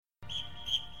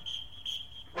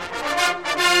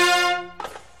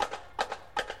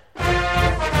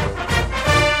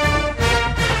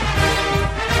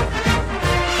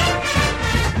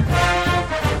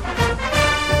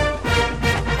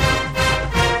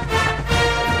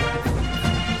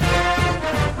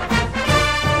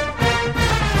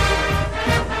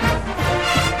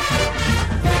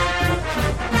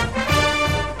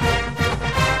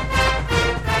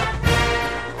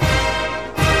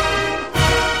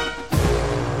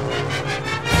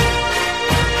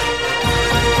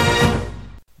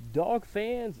Dawg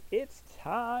fans, it's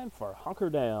time for Hunker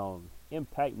Down,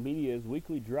 Impact Media's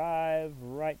weekly drive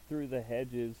right through the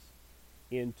hedges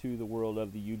into the world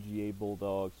of the UGA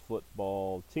Bulldogs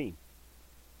football team.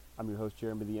 I'm your host,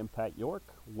 Jeremy the Impact York.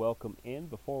 Welcome in.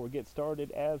 Before we get started,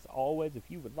 as always,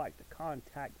 if you would like to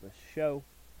contact the show,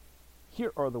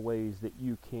 here are the ways that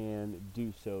you can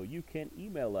do so. You can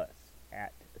email us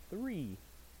at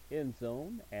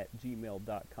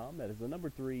 3endzone@gmail.com. That is the number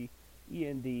 3,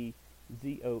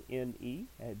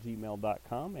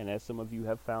 ENDZONE@gmail.com. And as some of you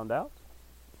have found out,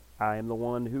 I am the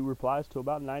one who replies to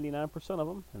about 99% of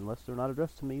them. Unless they're not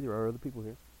addressed to me, there are other people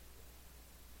here.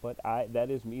 But that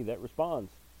is me that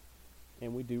responds.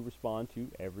 And we do respond to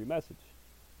every message.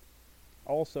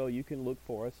 Also, you can look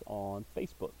for us on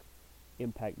Facebook.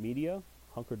 Impact Media,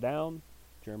 Hunker Down,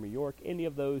 Jeremy York. Any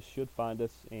of those should find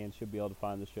us and should be able to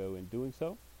find the show in doing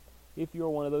so. If you're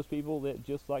one of those people that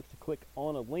just likes to click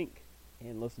on a link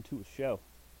and listen to a show,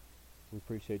 we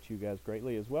appreciate you guys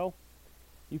greatly as well.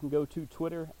 You can go to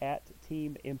Twitter at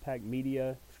Team Impact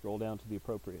Media, scroll down to the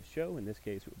appropriate show. In this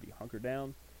case, it would be Hunker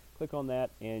Down. Click on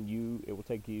that, and it will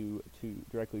take you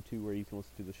directly to where you can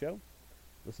listen to the show.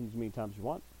 Listen as many times as you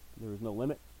want. There is no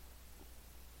limit.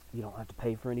 You don't have to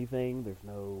pay for anything. There's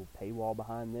no paywall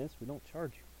behind this. We don't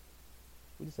charge you.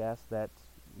 We just ask that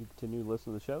you continue to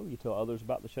listen to the show, you tell others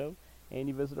about the show, and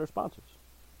you visit our sponsors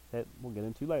that we'll get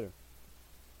into later.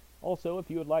 Also, if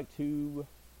you would like to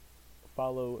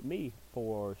follow me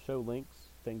for show links,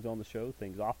 things on the show,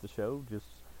 things off the show, just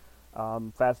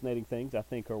fascinating things I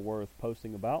think are worth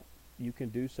posting about, you can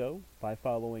do so by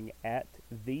following at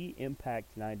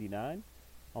TheImpact99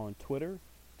 on Twitter,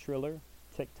 Triller,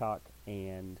 TikTok,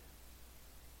 and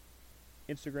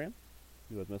Instagram.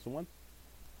 You was missing one.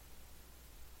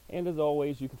 And as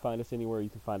always, you can find us anywhere you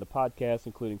can find a podcast,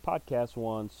 including Podcast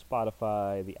One,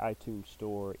 Spotify, the iTunes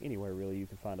Store, anywhere really you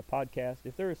can find a podcast.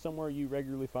 If there is somewhere you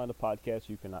regularly find a podcast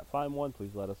you cannot find one,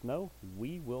 please let us know.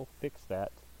 We will fix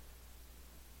that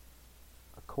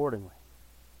accordingly.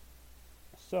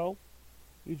 So,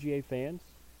 UGA fans,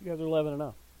 you guys are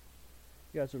 11-0.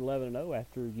 You guys are 11-0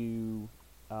 after you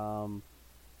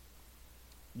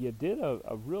did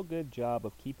a real good job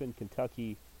of keeping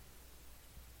Kentucky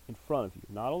in front of you.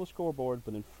 Not on the scoreboard,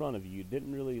 but in front of you. You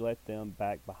didn't really let them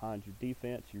back behind your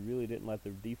defense. You really didn't let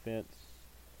their defense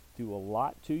do a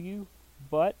lot to you.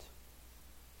 But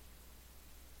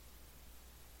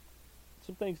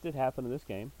some things did happen in this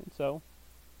game. And so,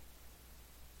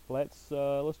 let's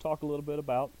talk a little bit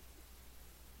about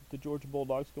the Georgia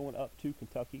Bulldogs going up to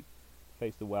Kentucky to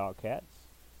face the Wildcats.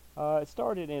 It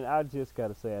started, and I just got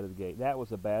to say out of the gate, that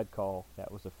was a bad call.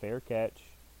 That was a fair catch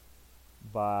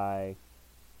by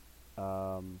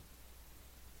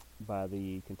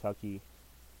the Kentucky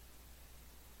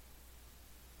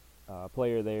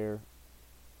player there.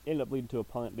 Ended up leading to a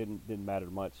punt. Didn't matter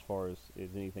much as far as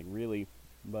anything really.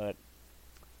 But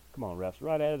come on, refs!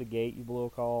 Right out of the gate, you blow a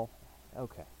call.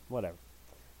 Okay, whatever.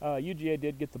 UGA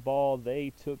did get the ball.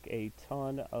 They took a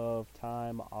ton of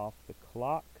time off the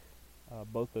clock.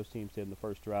 Both those teams did in the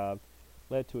first drive.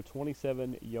 Led to a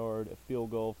 27-yard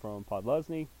field goal from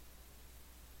Podlesny.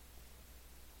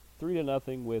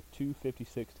 3-0 with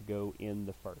 2:56 to go in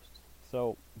the first.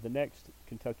 So the next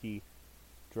Kentucky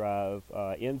drive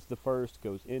ends the first,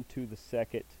 goes into the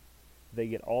second. They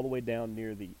get all the way down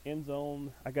near the end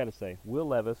zone. I got to say, Will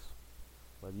Levis,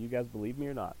 whether you guys believe me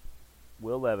or not,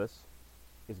 Will Levis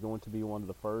is going to be one of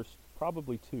the first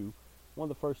two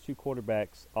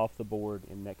quarterbacks off the board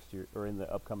in next year or in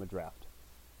the upcoming draft.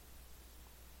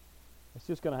 It's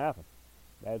just going to happen.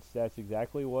 That's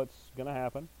exactly what's going to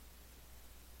happen.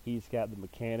 He's got the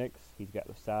mechanics, he's got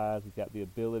the size, he's got the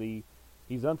ability.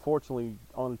 He's unfortunately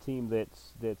on a team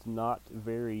that's not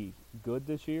very good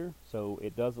this year, so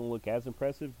it doesn't look as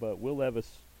impressive, but Will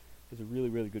Levis is a really,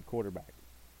 really good quarterback.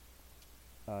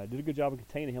 Did a good job of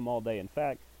containing him all day. In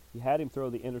fact, he had him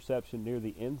throw the interception near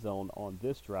the end zone on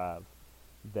this drive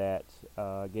that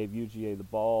gave UGA the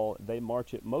ball. They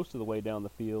march it most of the way down the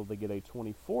field. They get a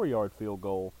 24-yard field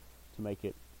goal to make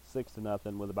it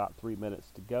 6-0 with about 3 minutes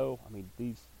to go. I mean,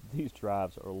 these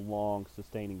drives are long,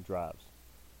 sustaining drives.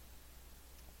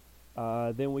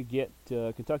 Then we get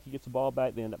Kentucky gets the ball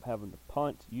back. They end up having to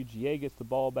punt. UGA gets the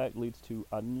ball back, leads to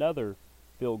another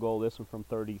field goal. This one from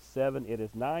 37. It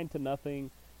is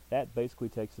 9-0. That basically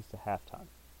takes us to halftime.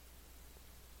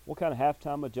 What kind of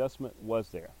halftime adjustment was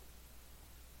there?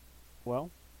 Well,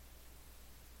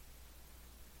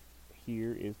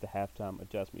 here is the halftime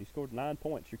adjustment. You scored 9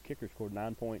 points. Your kicker scored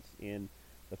 9 points in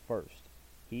the first.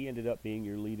 He ended up being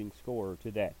your leading scorer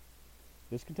today.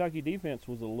 This Kentucky defense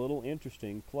was a little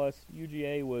interesting. Plus,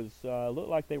 UGA looked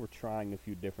like they were trying a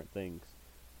few different things.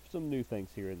 some new things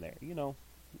here and there.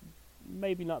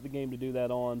 Maybe not the game to do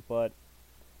that on, but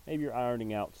maybe you're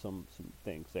ironing out some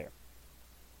things there.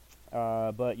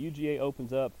 But UGA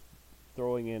opens up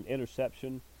throwing an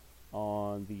interception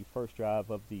on the first drive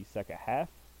of the second half.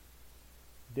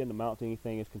 Didn't amount to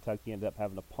anything as Kentucky ended up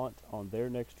having a punt on their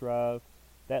next drive.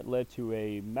 That led to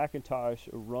a McIntosh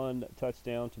run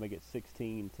touchdown to make it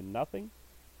 16-0.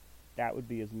 That would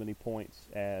be as many points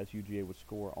as UGA would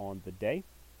score on the day.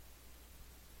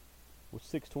 With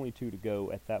 6:22 to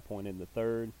go at that point in the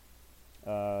third.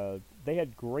 They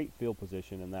had great field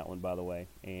position in that one, by the way,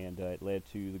 and it led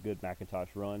to the good McIntosh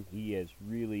run. He has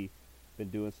really been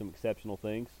doing some exceptional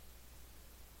things.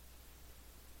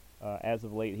 As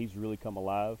of late, he's really come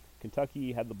alive.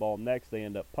 Kentucky had the ball next. They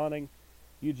end up punting.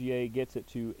 UGA gets it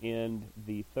to end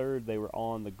the third. They were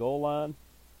on the goal line.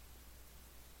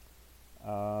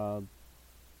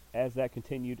 As that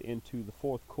continued into the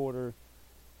fourth quarter,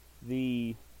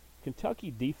 the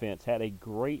Kentucky defense had a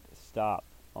great stop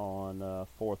on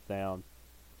fourth down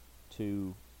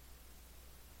to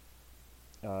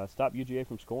stop UGA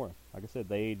from scoring. Like I said,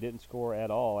 they didn't score at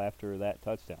all after that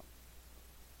touchdown.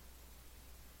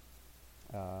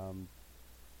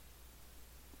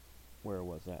 Where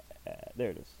was that? There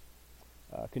it is.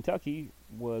 Kentucky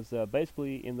was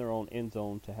basically in their own end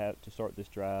zone to start this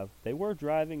drive. They were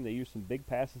driving. They used some big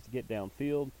passes to get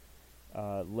downfield.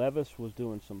 Levis was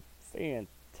doing some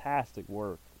fantastic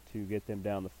work to get them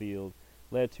down the field.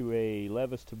 Led to a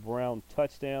Levis to Brown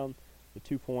touchdown. The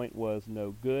 2-point was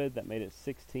no good. That made it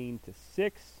 16-6.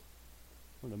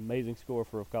 What an amazing score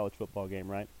for a college football game,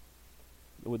 right?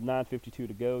 With 9:52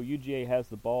 to go, UGA has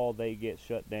the ball. They get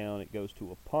shut down. It goes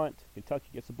to a punt. Kentucky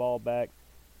gets the ball back.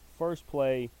 First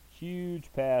play,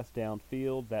 huge pass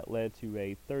downfield. That led to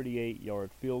a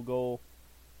 38-yard field goal.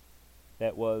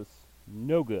 That was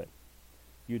no good.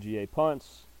 UGA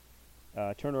punts.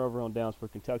 Turnover on downs for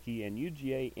Kentucky, and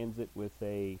UGA ends it with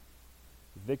a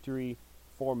victory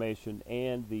formation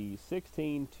and the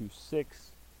 16-6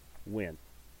 win.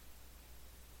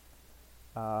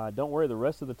 Don't worry, the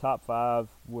rest of the top five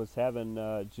was having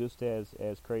just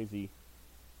as crazy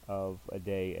of a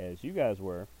day as you guys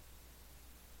were,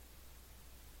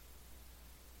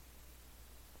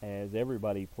 as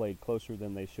everybody played closer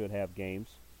than they should have games.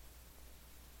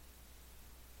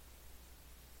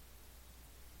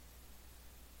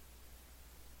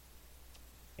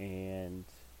 And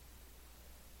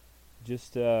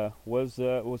just was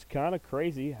kind of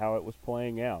crazy how it was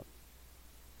playing out.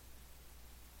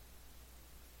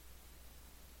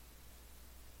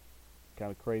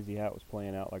 Kind of crazy how it was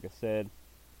playing out, like I said.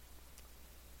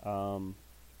 Not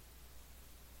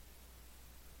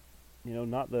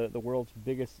the world's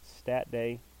biggest stat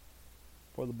day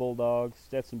for the Bulldogs.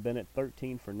 Stetson Bennett,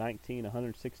 13 for 19,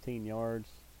 116 yards,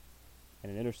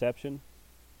 and an interception.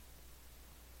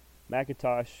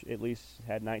 McIntosh at least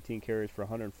had 19 carries for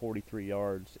 143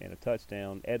 yards and a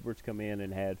touchdown. Edwards come in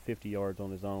and had 50 yards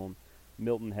on his own.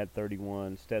 Milton had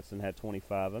 31. Stetson had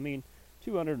 25.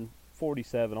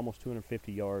 247, almost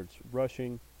 250 yards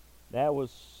rushing. That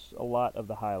was a lot of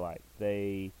the highlight.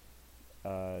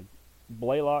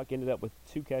 Blaylock ended up with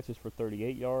 2 catches for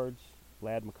 38 yards.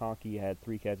 Ladd McConkey had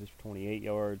 3 catches for 28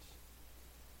 yards.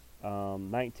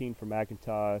 19 for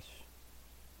McIntosh.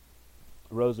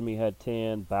 Rosemy had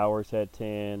 10. Bowers had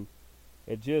 10.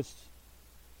 I'm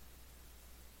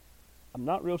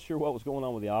not real sure what was going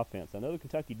on with the offense. I know the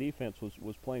Kentucky defense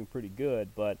was playing pretty good,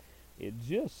 but it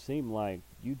just seemed like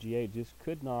UGA just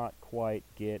could not quite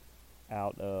get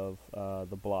out of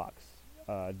the blocks.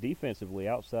 Defensively,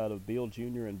 outside of Beal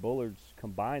Jr. and Bullard's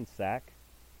combined sack,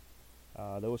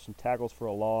 there was some tackles for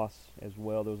a loss as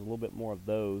well. There was a little bit more of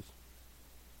those.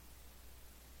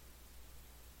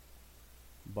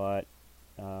 But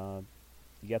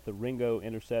you got the Ringo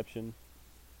interception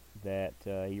that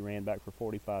he ran back for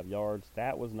 45 yards.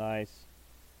 That was nice.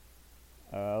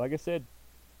 Like I said,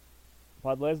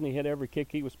 Podlesny hit every kick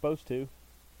he was supposed to,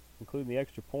 including the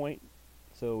extra point.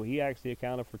 So he actually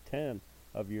accounted for 10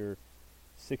 of your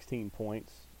 16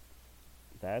 points.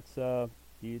 That's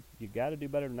you got to do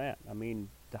better than that.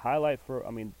 The highlight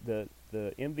the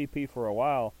MVP for a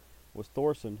while was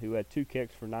Thorson, who had 2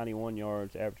 kicks for 91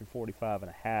 yards, averaging 45 and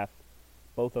a half.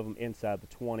 Both of them inside the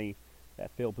 20.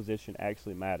 That field position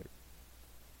actually mattered.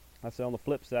 I say on the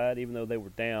flip side, even though they were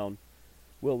down,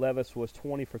 Will Levis was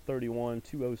 20 for 31,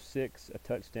 206, a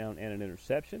touchdown, and an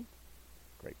interception.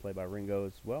 Great play by Ringo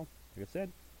as well, like I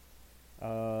said.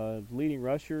 Leading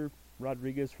rusher,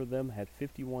 Rodriguez for them, had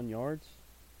 51 yards.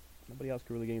 Nobody else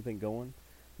could really get anything going.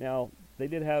 Now, they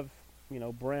did have,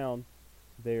 Brown,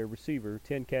 their receiver,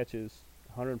 10 catches,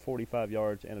 145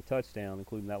 yards, and a touchdown,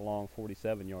 including that long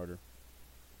 47-yarder.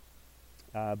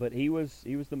 But he was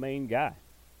the main guy.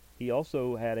 He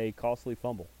also had a costly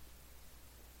fumble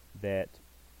that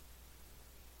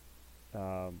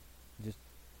just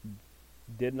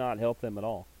did not help them at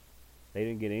all. They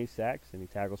didn't get any sacks, any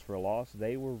tackles for a loss.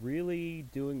 They were really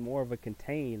doing more of a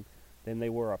contain than they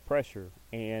were a pressure,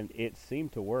 and it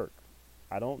seemed to work.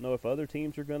 I don't know if other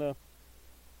teams are going to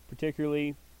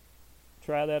particularly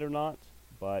try that or not,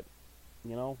 but,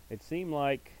 it seemed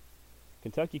like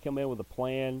Kentucky come in with a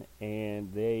plan,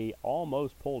 and they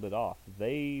almost pulled it off.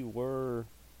 They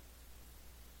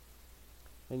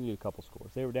needed a couple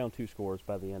scores. They were down 2 scores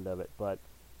by the end of it, but,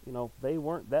 they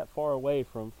weren't that far away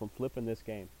from flipping this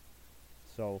game.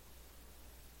 So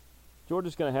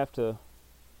Georgia's going to have to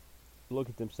look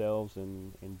at themselves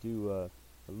and do a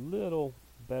little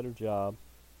better job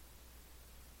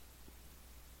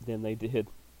than they did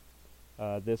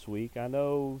this week. I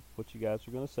know what you guys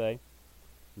are going to say.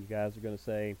 You guys are going to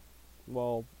say,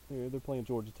 well, they're playing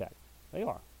Georgia Tech. They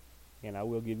are. And I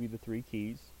will give you the 3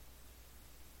 keys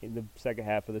in the second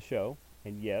half of the show.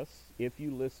 And yes, if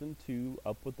you listen to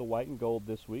Up with the White and Gold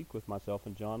this week with myself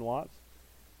and John Watts,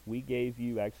 we gave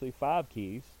you actually 5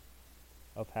 keys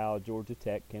of how Georgia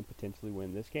Tech can potentially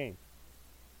win this game.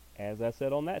 As I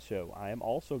said on that show, I am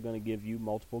also going to give you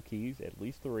multiple keys, at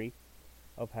least 3,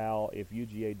 of how if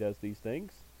UGA does these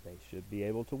things, they should be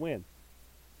able to win.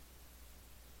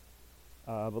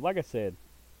 But like I said,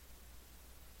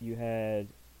 you had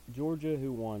Georgia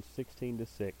who won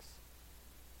 16-6.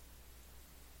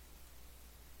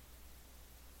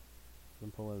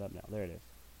 I'm pulling it up now. There it is.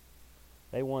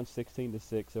 They won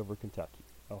 16-6 over Kentucky.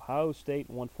 Ohio State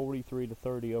won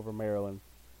 43-30 over Maryland.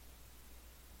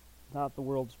 Not the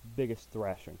world's biggest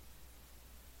thrashing.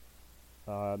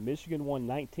 Michigan won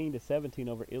 19-17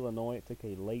 over Illinois. It took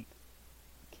a late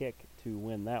kick to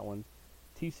win that one.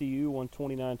 TCU won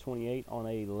 29-28 on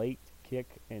a late kick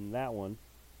in that one.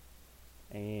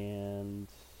 And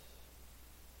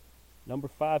number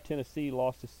 5 Tennessee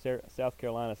lost to South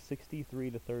Carolina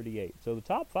 63-38. So the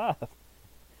top 5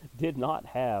 did not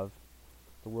have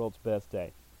the world's best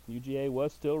day. UGA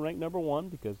was still ranked number 1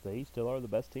 because they still are the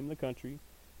best team in the country.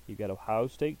 You got Ohio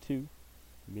State 2,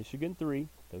 Michigan 3.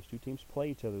 Those 2 teams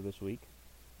play each other this week.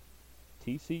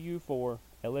 TCU 4,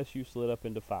 LSU slid up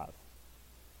into 5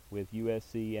 with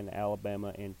USC and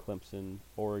Alabama and Clemson,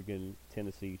 Oregon,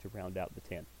 Tennessee to round out the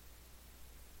 10.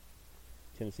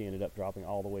 Tennessee ended up dropping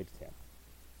all the way to 10.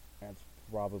 That's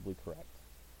probably correct.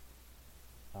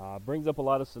 Brings up a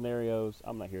lot of scenarios.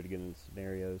 I'm not here to get into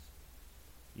scenarios.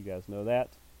 You guys know that.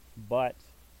 But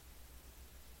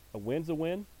a win's a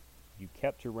win. You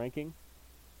kept your ranking.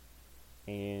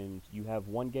 And you have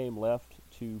 1 game left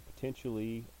to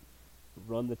potentially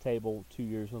run the table 2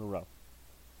 years in a row.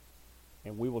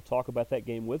 And we will talk about that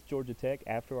game with Georgia Tech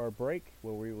after our break,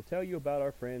 where we will tell you about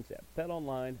our friends at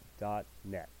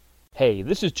betonline.net. Hey,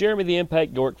 this is Jeremy the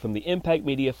Impact York from the Impact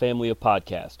Media family of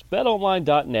podcasts.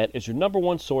 BetOnline.net is your number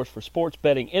 1 source for sports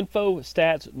betting info,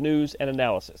 stats, news, and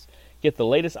analysis. Get the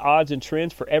latest odds and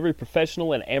trends for every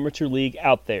professional and amateur league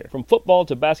out there. From football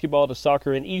to basketball to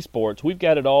soccer and esports, we've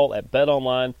got it all at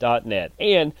betonline.net.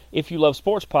 And if you love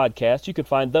sports podcasts, you can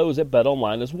find those at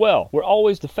BetOnline as well. We're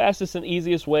always the fastest and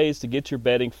easiest ways to get your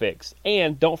betting fix.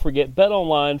 And don't forget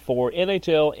BetOnline for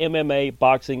NHL, MMA,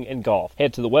 boxing, and golf.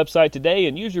 Head to the website today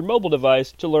and use your mobile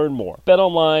device to learn more.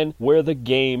 BetOnline, where the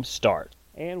game starts.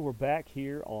 And we're back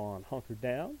here on Hunker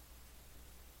Down.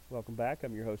 Welcome back.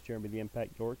 I'm your host, Jeremy the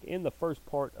Impact York. In the first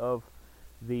part of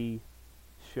the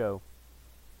show,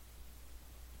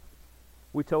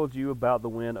 we told you about the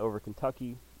win over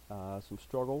Kentucky, some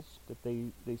struggles that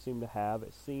they seemed to have.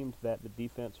 It seemed that the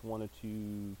defense wanted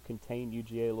to contain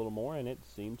UGA a little more, and it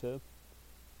seemed to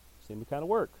kind of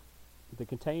work. To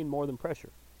contain more than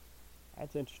pressure.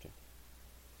 That's interesting.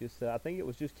 I think it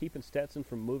was just keeping Stetson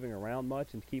from moving around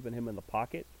much and keeping him in the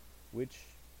pocket, which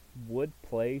would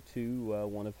play to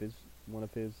one of his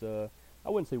I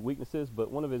wouldn't say weaknesses, but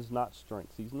one of his not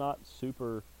strengths. He's not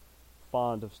super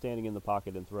fond of standing in the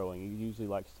pocket and throwing. He usually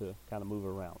likes to kind of move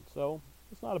around. So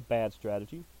it's not a bad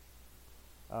strategy,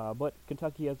 but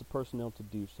Kentucky has the personnel to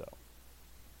do so.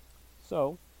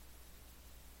 So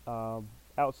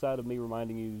outside of me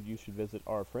reminding you, you should visit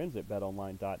our friends at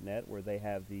betonline.net, where they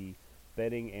have the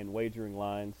betting and wagering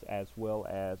lines, as well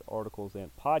as articles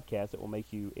and podcasts that will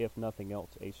make you, if nothing else,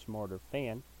 a smarter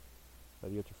fan.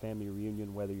 Whether you're at your family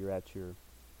reunion, whether you're at your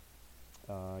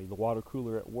the water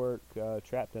cooler at work,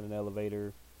 trapped in an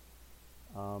elevator,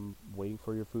 waiting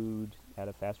for your food at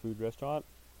a fast food restaurant,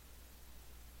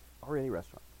 or any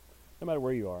restaurant. No matter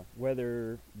where you are,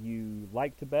 whether you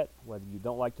like to bet, whether you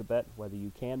don't like to bet, whether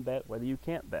you can bet, whether you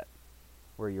can't bet,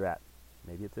 where you're at.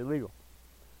 Maybe it's illegal.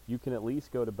 you can at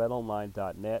least go to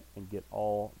betonline.net and get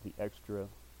all the extra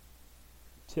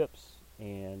tips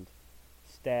and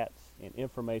stats and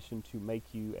information to make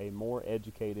you a more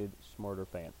educated, smarter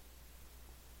fan.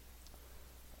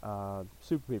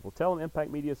 Super people. Tell them Impact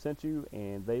Media sent you,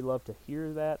 and they love to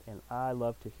hear that, and I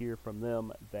love to hear from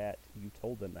them that you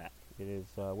told them that. It is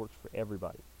works for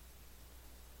everybody.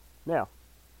 Now,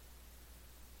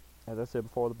 as I said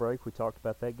before the break, we talked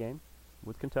about that game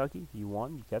with Kentucky. You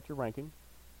won. You kept your ranking.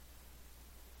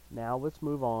 Now let's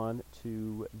move on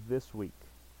to this week,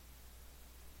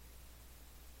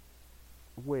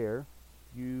 where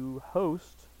you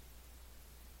host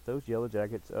those Yellow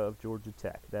Jackets of Georgia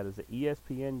Tech. That is an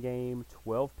ESPN game,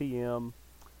 12 p.m.,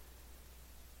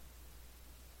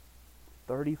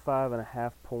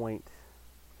 35.5-point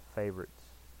favorites.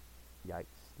 Yikes.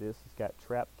 This has got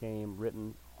trap game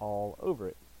written all over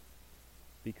it,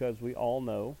 because we all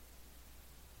know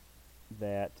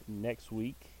that next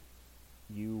week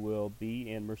you will be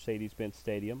in Mercedes-Benz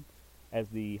Stadium as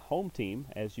the home team,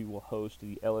 as you will host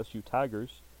the LSU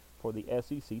Tigers for the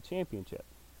SEC Championship.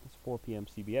 It's a 4 p.m.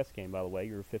 CBS game, by the way.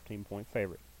 You're a 15-point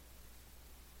favorite.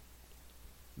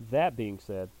 That being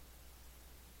said,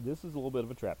 this is a little bit of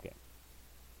a trap game.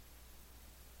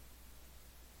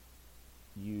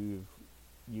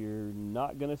 You're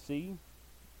not going to see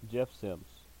Jeff Sims.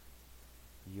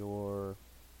 You're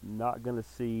not going to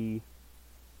see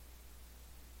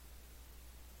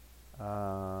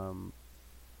Pyron.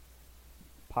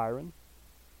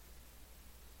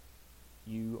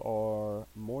 You are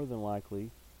more than likely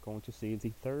going to see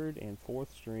the third and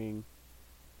fourth string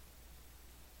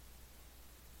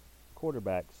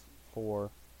quarterbacks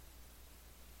for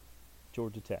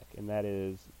Georgia Tech. And that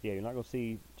is, you're not going to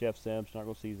see Jeff Sims, you're not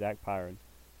going to see Zach Pyron.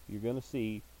 You're going to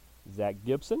see Zach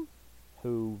Gibson,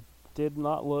 who did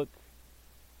not look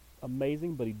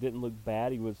amazing, but he didn't look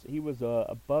bad. He was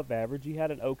above average. He had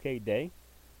an okay day,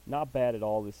 not bad at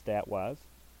all, this stat wise.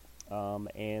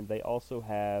 And they also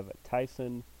have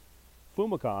Tyson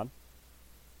Fumakan,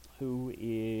 who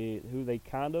they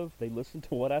listened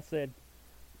to what I said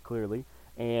clearly,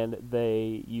 and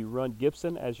you run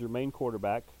Gibson as your main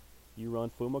quarterback. You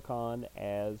run Fumakan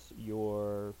as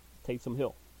your Taysom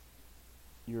Hill.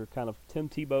 You're kind of Tim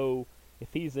Tebow. If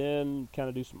he's in, kind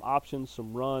of do some options,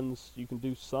 some runs. You can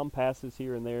do some passes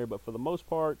here and there, but for the most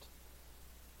part,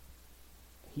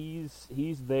 he's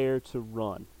there to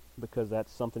run, because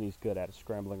that's something he's good at, is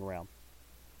scrambling around.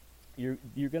 You're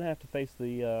going to have to face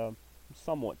the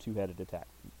somewhat two-headed attack.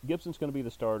 Gibson's going to be the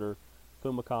starter.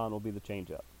 Fumakan will be the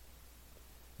change-up.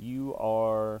 You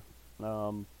are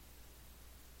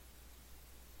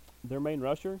their main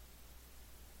rusher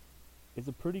is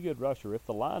a pretty good rusher. If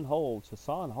the line holds,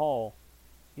 Hassan Hall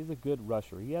is a good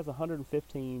rusher. He has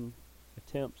 115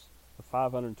 attempts for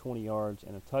 520 yards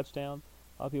and a touchdown.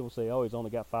 A lot of people say, oh, he's only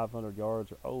got 500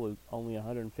 yards, or only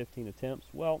 115 attempts.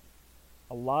 Well,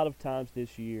 a lot of times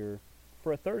this year,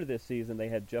 for a third of this season, they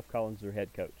had Jeff Collins, their head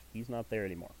coach. He's not there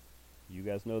anymore. You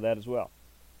guys know that as well.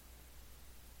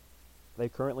 They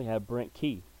currently have Brent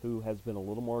Key, who has been a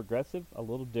little more aggressive, a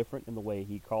little different in the way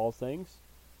he calls things.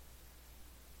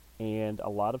 And a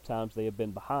lot of times they have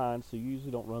been behind, so you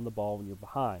usually don't run the ball when you're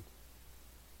behind.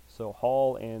 So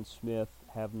Hall and Smith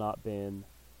have not had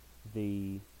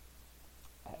a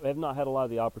lot of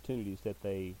the opportunities that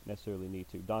they necessarily need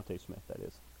to. Dante Smith, that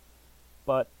is.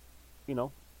 But,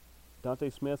 Dante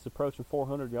Smith's approaching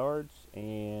 400 yards,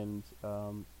 and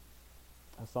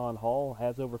Hassan Hall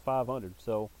has over 500.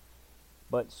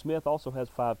 But Smith also has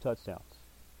 5 touchdowns.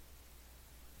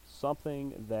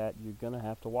 Something that you're going to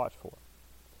have to watch for.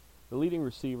 The leading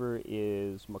receiver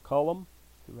is McCollum,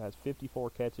 who has 54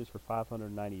 catches for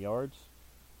 590 yards.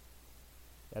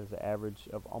 That is an average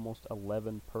of almost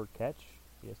 11 per catch.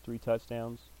 He has 3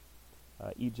 touchdowns.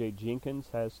 E.J. Jenkins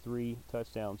has 3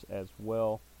 touchdowns as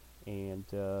well. And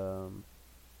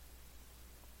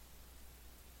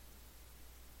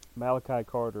Malachi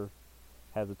Carter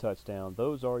has a touchdown.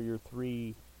 Those are your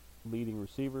 3 leading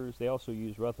receivers. They also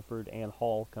use Rutherford and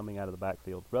Hall coming out of the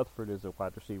backfield. Rutherford is a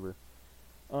wide receiver.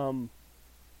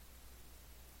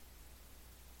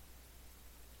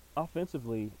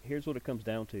 Offensively, here's what it comes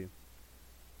down to.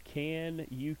 Can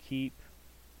you keep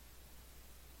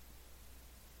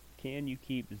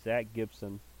Zach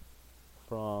Gibson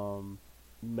from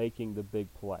making the big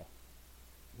play?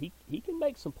 He can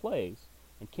make some plays,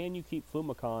 and can you keep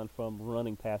Fumakan from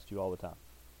running past you all the time?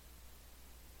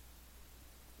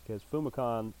 Because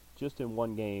Fumakan, just in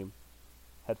one game,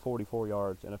 had 44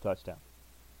 yards and a touchdown.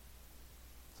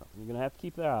 Something you're going to have to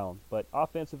keep an eye on. But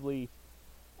offensively,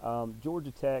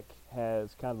 Georgia Tech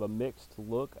has kind of a mixed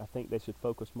look. I think they should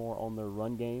focus more on their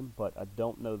run game, but I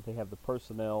don't know that they have the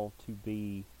personnel to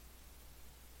be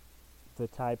the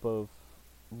type of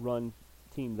run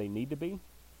team they need to be.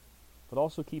 But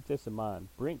also keep this in mind.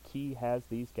 Brent Key has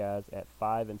these guys at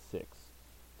 5-6.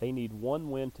 They need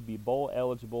one win to be bowl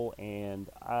eligible, and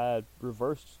I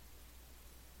reversed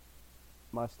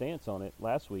my stance on it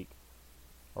last week,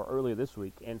 or earlier this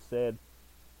week, and said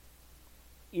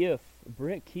if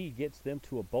Brent Key gets them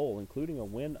to a bowl, including a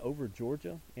win over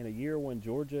Georgia, in a year when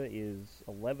Georgia is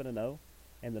 11-0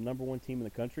 and the number one team in the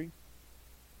country,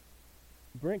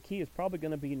 Brent Key is probably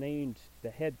going to be named the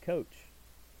head coach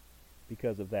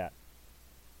because of that.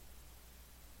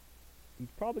 He's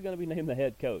probably going to be named the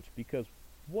head coach because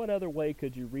what other way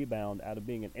could you rebound out of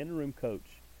being an interim coach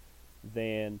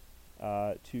than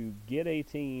to get a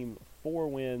team 4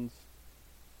 wins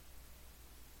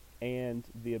and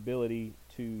the ability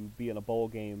to be in a bowl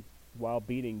game while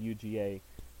beating UGA,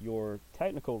 your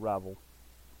technical rival?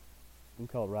 You can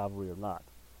call it rivalry or not.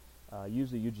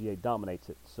 Usually UGA dominates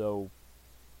it. So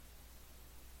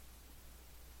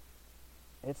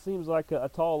it seems like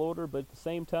a tall order, but at the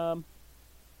same time,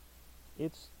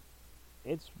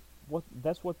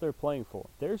 that's what they're playing for.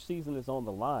 Their season is on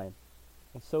the line,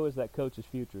 and so is that coach's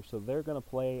future. So they're going to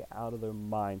play out of their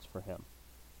minds for him.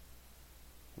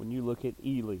 When you look at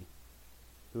Ely,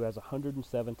 who has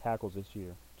 107 tackles this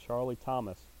year, Charlie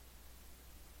Thomas,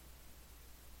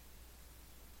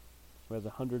 who has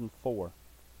 104,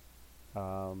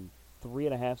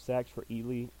 3.5 sacks for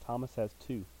Ely. Thomas has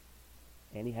 2,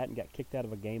 and he hadn't got kicked out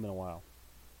of a game in a while.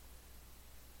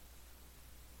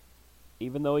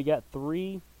 Even though he got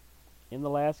 3 in the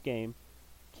last game,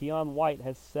 Keon White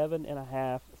has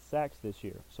 7.5 sacks this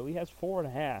year. So he has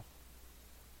 4.5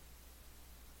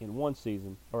 in one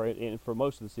season, or for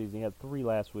most of the season. He had 3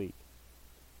 last week.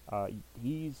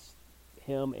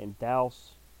 Him and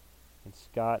Dawgs and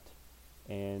Scott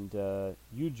and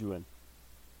Ujuan.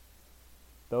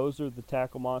 Those are the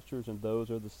tackle monsters, and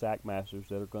those are the sack masters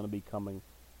that are going to be coming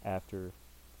after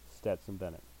Stetson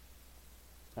Bennett.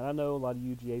 And I know a lot of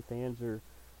UGA fans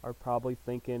are probably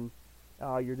thinking,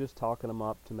 oh, you're just talking them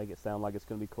up to make it sound like it's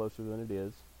going to be closer than it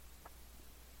is.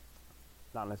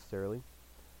 Not necessarily.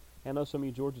 I know some of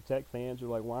you Georgia Tech fans are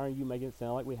like, why aren't you making it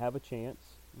sound like we have a chance?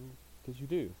 Because you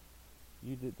do.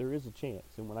 There is a chance.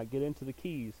 And when I get into the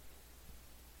keys,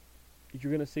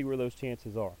 you're going to see where those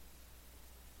chances are.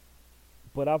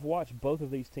 But I've watched both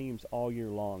of these teams all year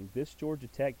long. This Georgia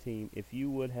Tech team, if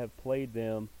you would have played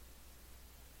them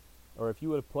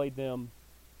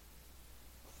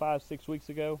 5-6 weeks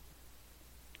ago,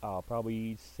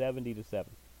 probably 70-7.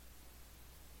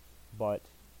 But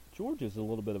Georgia's a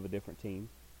little bit of a different team,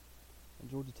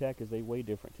 and Georgia Tech is a way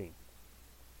different team.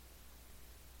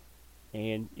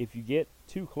 And if you get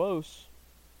too close,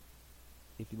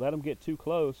 if you let them get too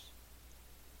close,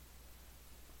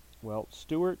 well,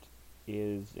 Stewart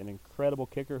is an incredible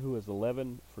kicker who is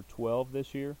 11 for 12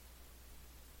 this year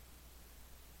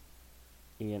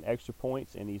in extra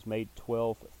points, and he's made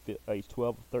 12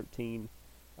 of 13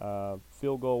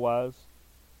 field goal wise.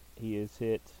 He has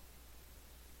hit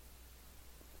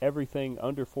everything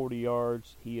under 40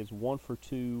 yards. He is 1 for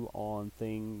 2 on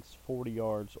things 40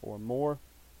 yards or more.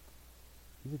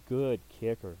 He's a good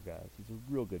kicker, guys. He's a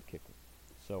real good kicker.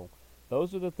 So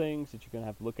those are the things that you're going to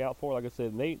have to look out for. Like I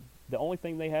said, the only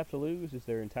thing they have to lose is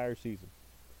their entire season.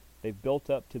 They've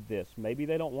built up to this. Maybe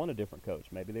they don't want a different coach.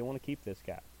 Maybe they want to keep this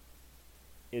guy.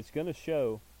 It's going to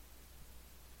show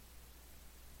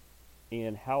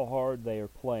in how hard they are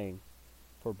playing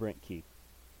for Brent Key.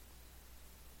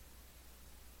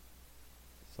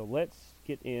 So let's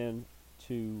get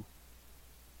into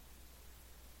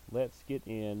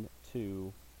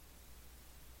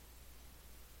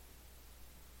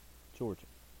Georgia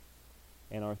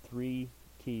and our 3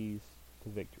 keys to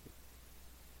victory.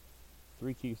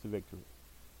 3 keys to victory.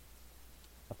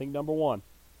 I think number 1,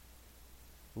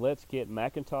 let's get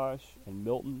McIntosh and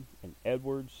Milton and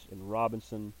Edwards and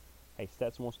Robinson. Hey,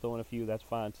 Stetson wants to throw in a few, that's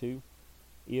fine too.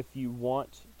 If you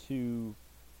want to,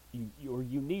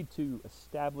 you need to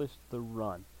establish the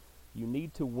run. You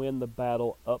need to win the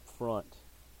battle up front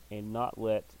and not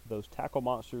let those tackle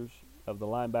monsters of the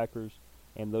linebackers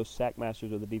and those sack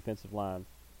masters of the defensive line,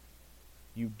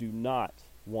 you do not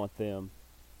want them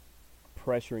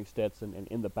pressuring Stetson and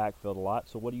in the backfield a lot.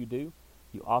 So what do?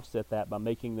 You offset that by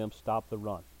making them stop the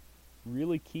run.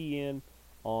 Really key in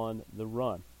on the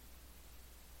run.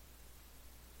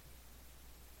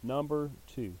 Number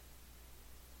 2,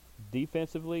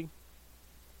 defensively,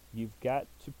 you've got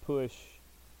to push.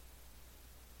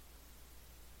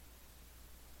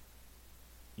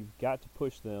 You've got to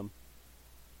push them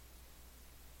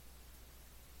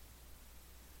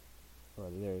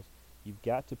You've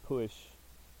got to push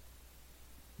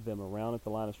them around at the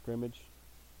line of scrimmage.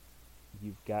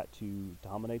 You've got to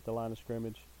dominate the line of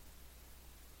scrimmage.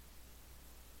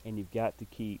 And you've got to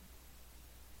keep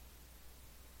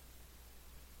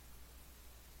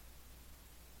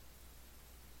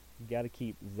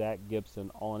Zach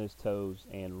Gibson on his toes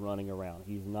and running around.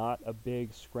 He's not a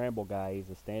big scramble guy. He's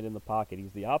a stand in the pocket.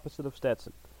 He's the opposite of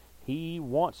Stetson. He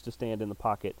wants to stand in the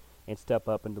pocket and step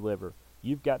up and deliver.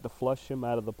 You've got to flush him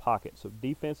out of the pocket. So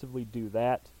defensively do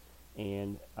that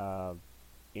and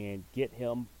get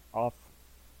him off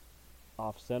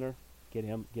center. Get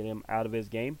him out of his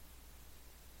game.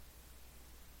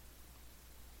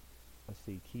 Let's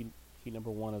see. Key number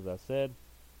 1, as I said,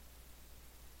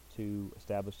 to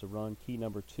establish the run. Key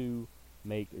number 2,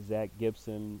 make Zach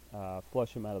Gibson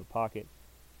flush him out of the pocket.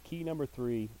 Key number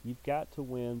 3, you've got to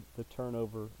win the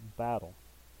turnover battle.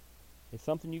 It's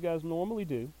something you guys normally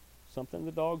do, something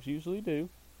the Dogs usually do,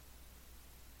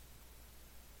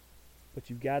 but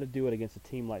you've got to do it against a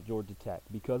team like Georgia Tech,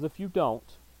 because if you don't,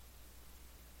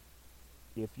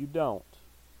 and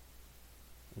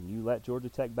you let Georgia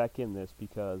Tech back in this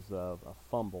because of a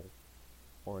fumble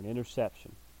or an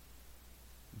interception,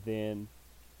 then,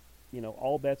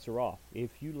 all bets are off. If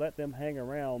you let them hang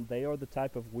around, they are the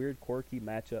type of weird, quirky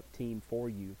matchup team for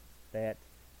you that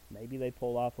maybe they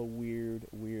pull off a weird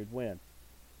win.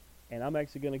 And I'm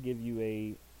actually going to give you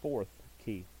a 4th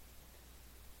key.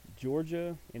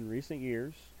 Georgia, in recent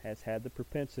years, has had the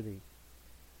propensity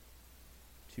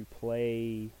to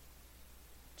play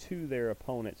to their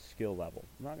opponent's skill level.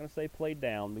 I'm not going to say play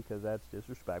down because that's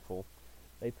disrespectful.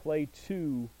 They play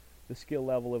to the skill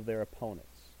level of their opponents,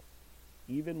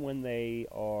 even when they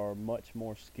are much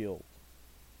more skilled.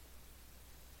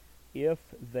 If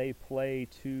they play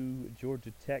to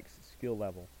Georgia Tech's skill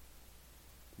level,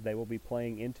 they will be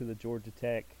playing into the Georgia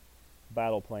Tech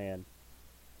battle plan,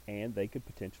 and they could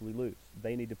potentially lose.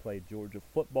 They need to play Georgia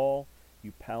football.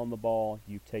 You pound the ball,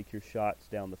 you take your shots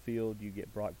down the field, you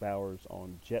get Brock Bowers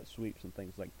on jet sweeps and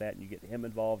things like that, and you get him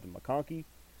involved in McConkey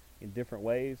in different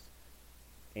ways,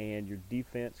 and your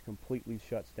defense completely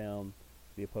shuts down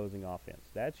the opposing offense.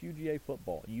 That's UGA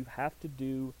football. You have to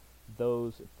do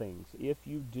those things. If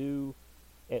you do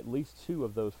at least 2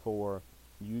 of those 4,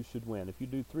 you should win. If you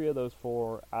do 3 of those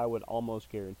 4, I would almost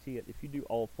guarantee it. If you do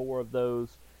all 4 of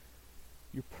those,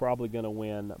 you're probably going to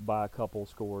win by a couple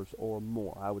scores or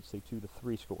more. I would say 2 to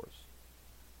 3 scores.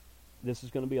 This is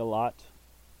going to be a lot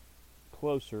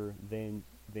closer than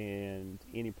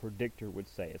any predictor would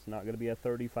say. It's not going to be a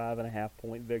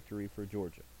 35.5-point victory for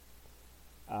Georgia.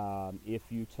 If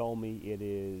you told me it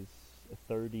is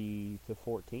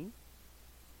 30-14,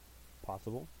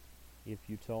 possible. If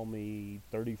you told me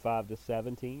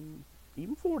 35-17,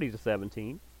 even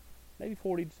 40-17, maybe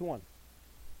 40-1.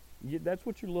 That's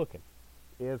what you're looking.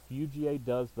 If UGA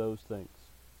does those things,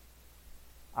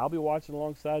 I'll be watching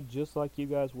alongside just like you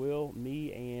guys will.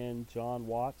 Me and John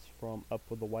Watts from Up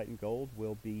With the White and Gold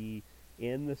will be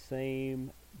in the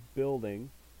same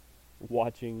building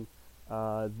watching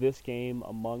this game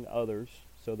among others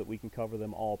so that we can cover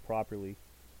them all properly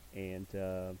and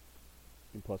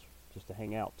plus just to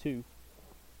hang out too.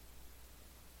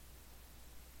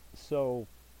 So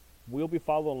we'll be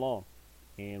following along,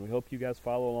 and we hope you guys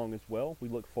follow along as well. We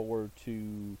look forward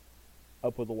to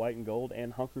Up With the White and Gold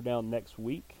and Hunker Down next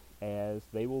week, as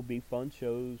they will be fun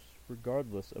shows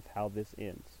regardless of how this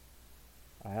ends,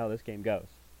 how this game goes.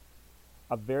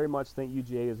 I very much think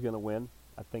UGA is going to win.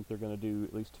 I think they're going to do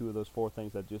at least 2 of those 4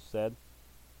 things I just said,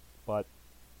 but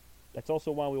that's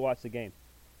also why we watch the game.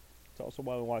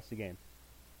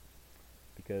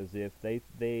 Because if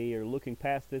they are looking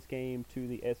past this game to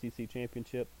the SEC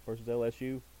Championship versus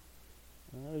LSU,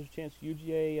 there's a chance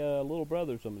UGA little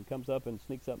brothers them and comes up and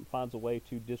sneaks up and finds a way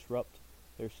to disrupt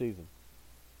their season.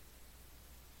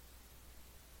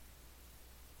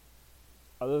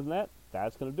 Other than that,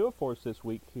 that's going to do it for us this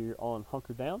week here on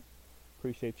Hunker Down.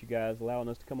 Appreciate you guys allowing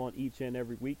us to come on each and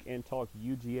every week and talk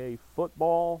UGA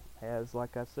football. As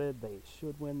like I said, they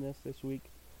should win this week.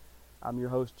 I'm your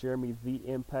host, Jeremy the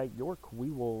Impact York.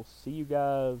 We will see you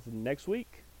guys next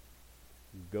week.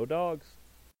 Go Dogs!